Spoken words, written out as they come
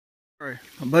Alright,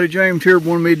 my buddy James here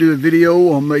wanted me to do a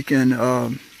video on making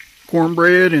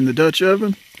cornbread in the Dutch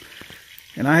oven,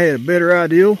 and I had a better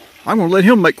idea. I'm going to let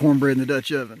him make cornbread in the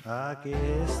Dutch oven. I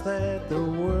guess that the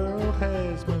world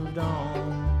has moved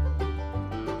on,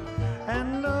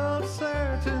 and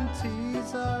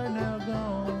uncertainties are now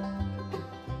gone.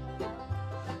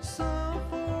 Some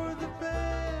for the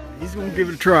best. He's going to give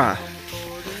it a try.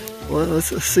 Well, let's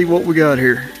see what we got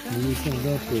here.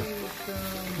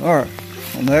 Alright,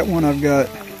 on that one I've got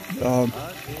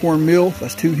cornmeal.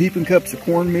 That's 2 heaping cups of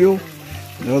cornmeal.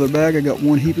 In the other bag I got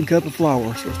 1 heaping cup of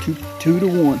flour. So it's 2 to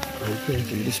 1. Okay.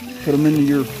 So you just put them into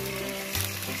your,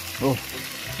 well,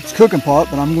 it's cooking pot,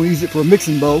 but I'm going to use it for a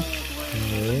mixing bowl.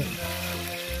 Alright.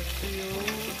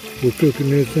 We're cooking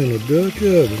this in a Dutch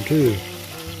oven too.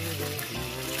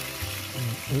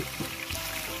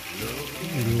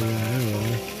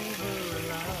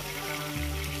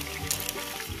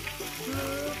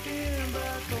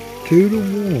 Two to 1,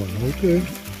 okay.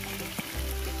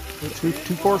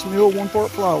 2 parts meal, 1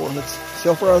 part flour. That's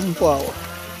self-rising flour.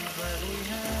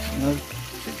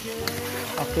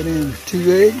 I put in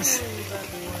 2 eggs.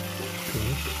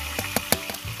 Okay.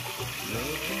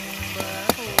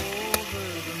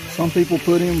 Some people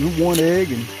put in 1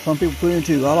 egg and some people put in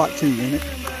 2. I like 2 in it.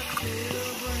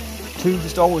 2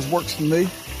 just always works for me.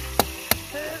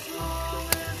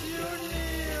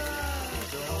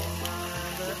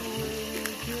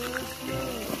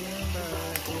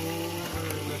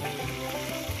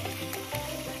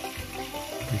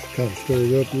 Just kind of stir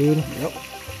it up a little. Yep.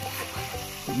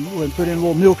 You can go ahead and put in a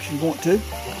little milk if you want to.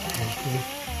 Okay.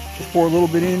 Just pour a little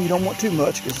bit in. You don't want too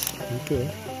much because Okay.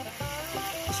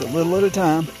 it's a little at a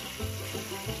time.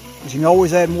 But you can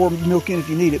always add more milk in if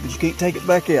you need it, but you can't take it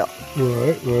back out.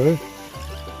 Right, right.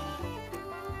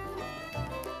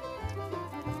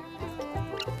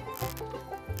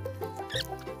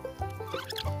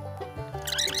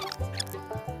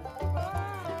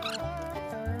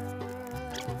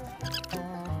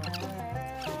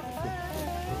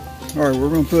 Alright, we're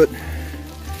going to put,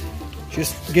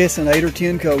 just guessing, 8 or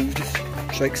 10 coals. Just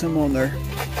shake some on there.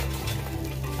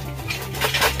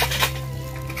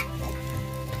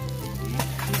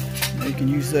 Now you can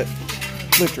use that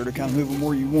lifter to kind of move them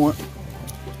where you want.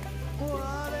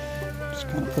 Just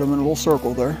kind of put them in a little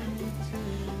circle there.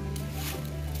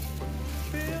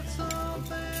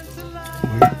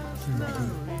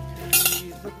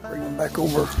 Bring them back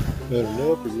over. That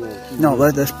enough or you want?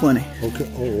 No, that's plenty.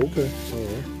 Okay. Oh, okay. All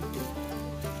right.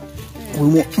 We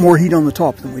want more heat on the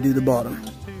top than we do the bottom.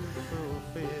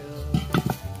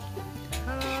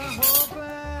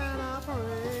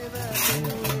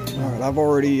 Alright, I've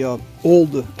already oiled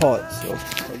the pot, so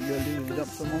what you gotta do is dump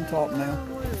some on top now.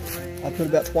 I put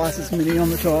about twice as many on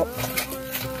the top.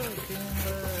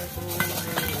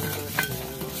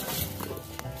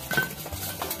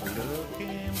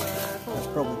 That's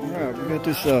probably alright. We got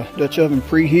this Dutch oven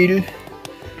preheated.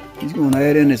 He's going to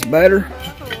add in his batter.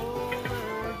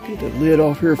 Get the lid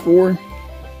off here for him.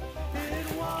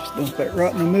 Just dump that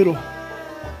right in the middle.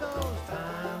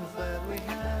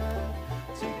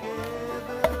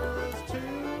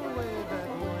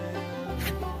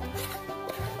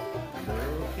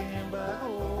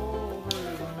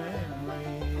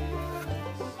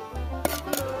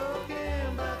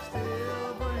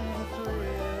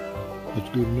 That's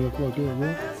good enough like that,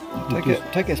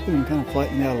 right? Take that spoon and kind of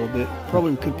flatten it out a little bit.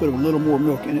 Probably could put a little more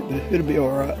milk in it, but it'll be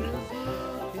all right.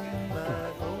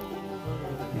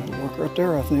 That'll work right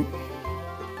there, I think.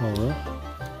 All right.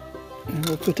 And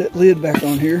we'll put that lid back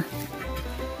on here.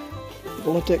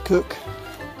 We'll let that cook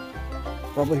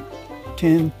probably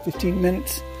 10-15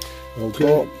 minutes.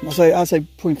 Okay. Well, I'd say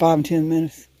between 5 and 10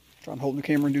 minutes. Try and hold the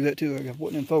camera and do that too. I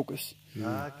wasn't in focus.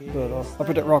 Yeah. But I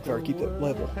put that rock there to keep that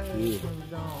level. Yeah.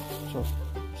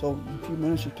 So in a few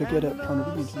minutes, you pick that up, turn it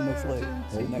into the next leg.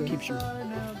 And that keeps your,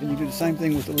 then you do the same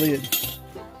thing with the lid.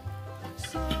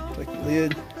 Take the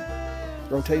lid,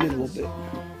 rotate it a little bit.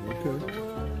 Okay.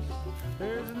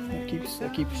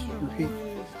 That keeps your heat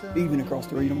even across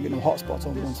there. You don't get no hot spots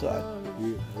on one side.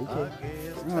 Yeah. Okay.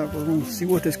 All right, we're going to see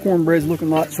what this cornbread's looking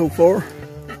like so far.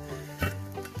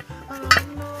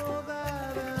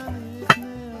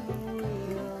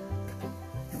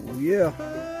 Oh yeah,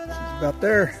 it's about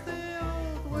there.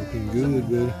 Looking good,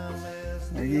 buddy.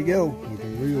 There you go.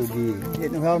 Looking real good. You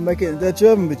didn't know how to make it in the Dutch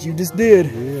oven, but you just did.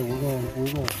 Yeah,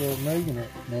 we're gonna start making it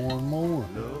more and more.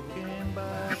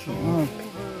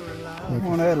 I'm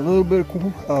going to add a little bit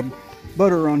of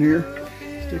butter on here.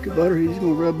 Stick of butter. He's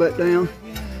going to rub that down.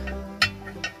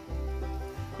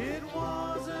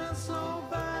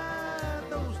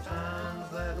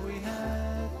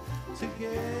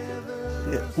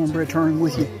 Yeah, cornbread turning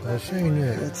with you. I seen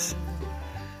that. That's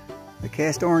The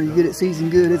cast iron, you get it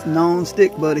seasoned good, it's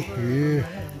non-stick, buddy. Yeah.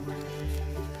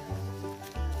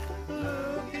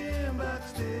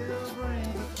 That's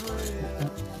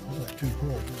too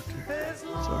hard right there. It's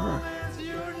alright.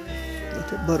 Let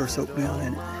that butter soak down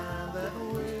in it.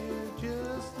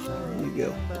 There you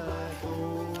go.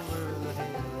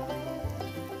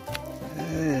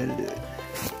 That'll do it.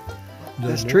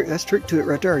 That's trick to it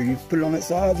right there. You put it on that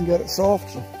sides and got it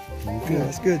soft. So. Okay. Yeah,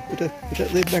 that's good. Put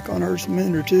that lid back on her just a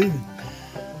minute or two.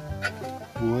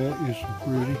 Boy, that is some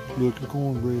pretty looking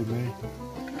cornbread, man.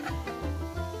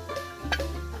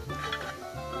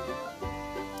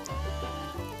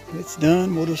 It's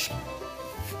done. We'll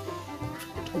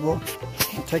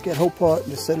take that whole pot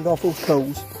and just set it off those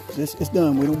coals. It's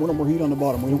done. We don't want no more heat on the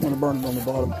bottom. We don't want to burn it on the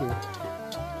bottom.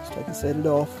 Just take and set it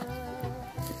off.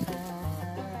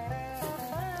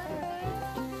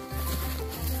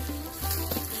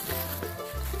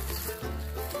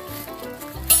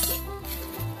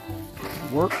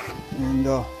 Work, and we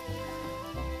can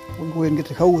go ahead and get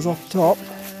the coals off the top.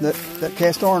 That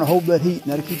cast iron will hold that heat,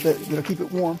 and that'll keep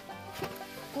it warm.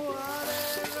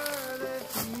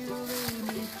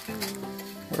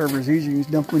 Whatever is easier, you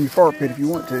just dump them in your fire pit if you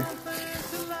want to.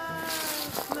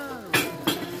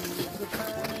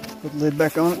 Put the lid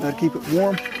back on it, and that'll keep it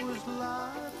warm.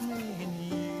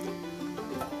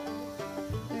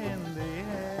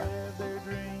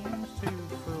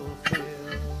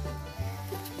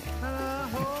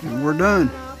 And we're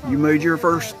done. You made your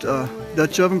first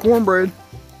Dutch oven cornbread.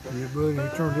 Yeah, buddy,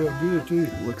 it turned out good too.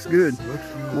 Looks good. Looks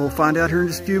good. We'll find out here in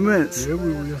just a few minutes. Yeah,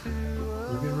 we will.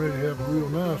 We're getting ready to have a real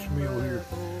nice meal here.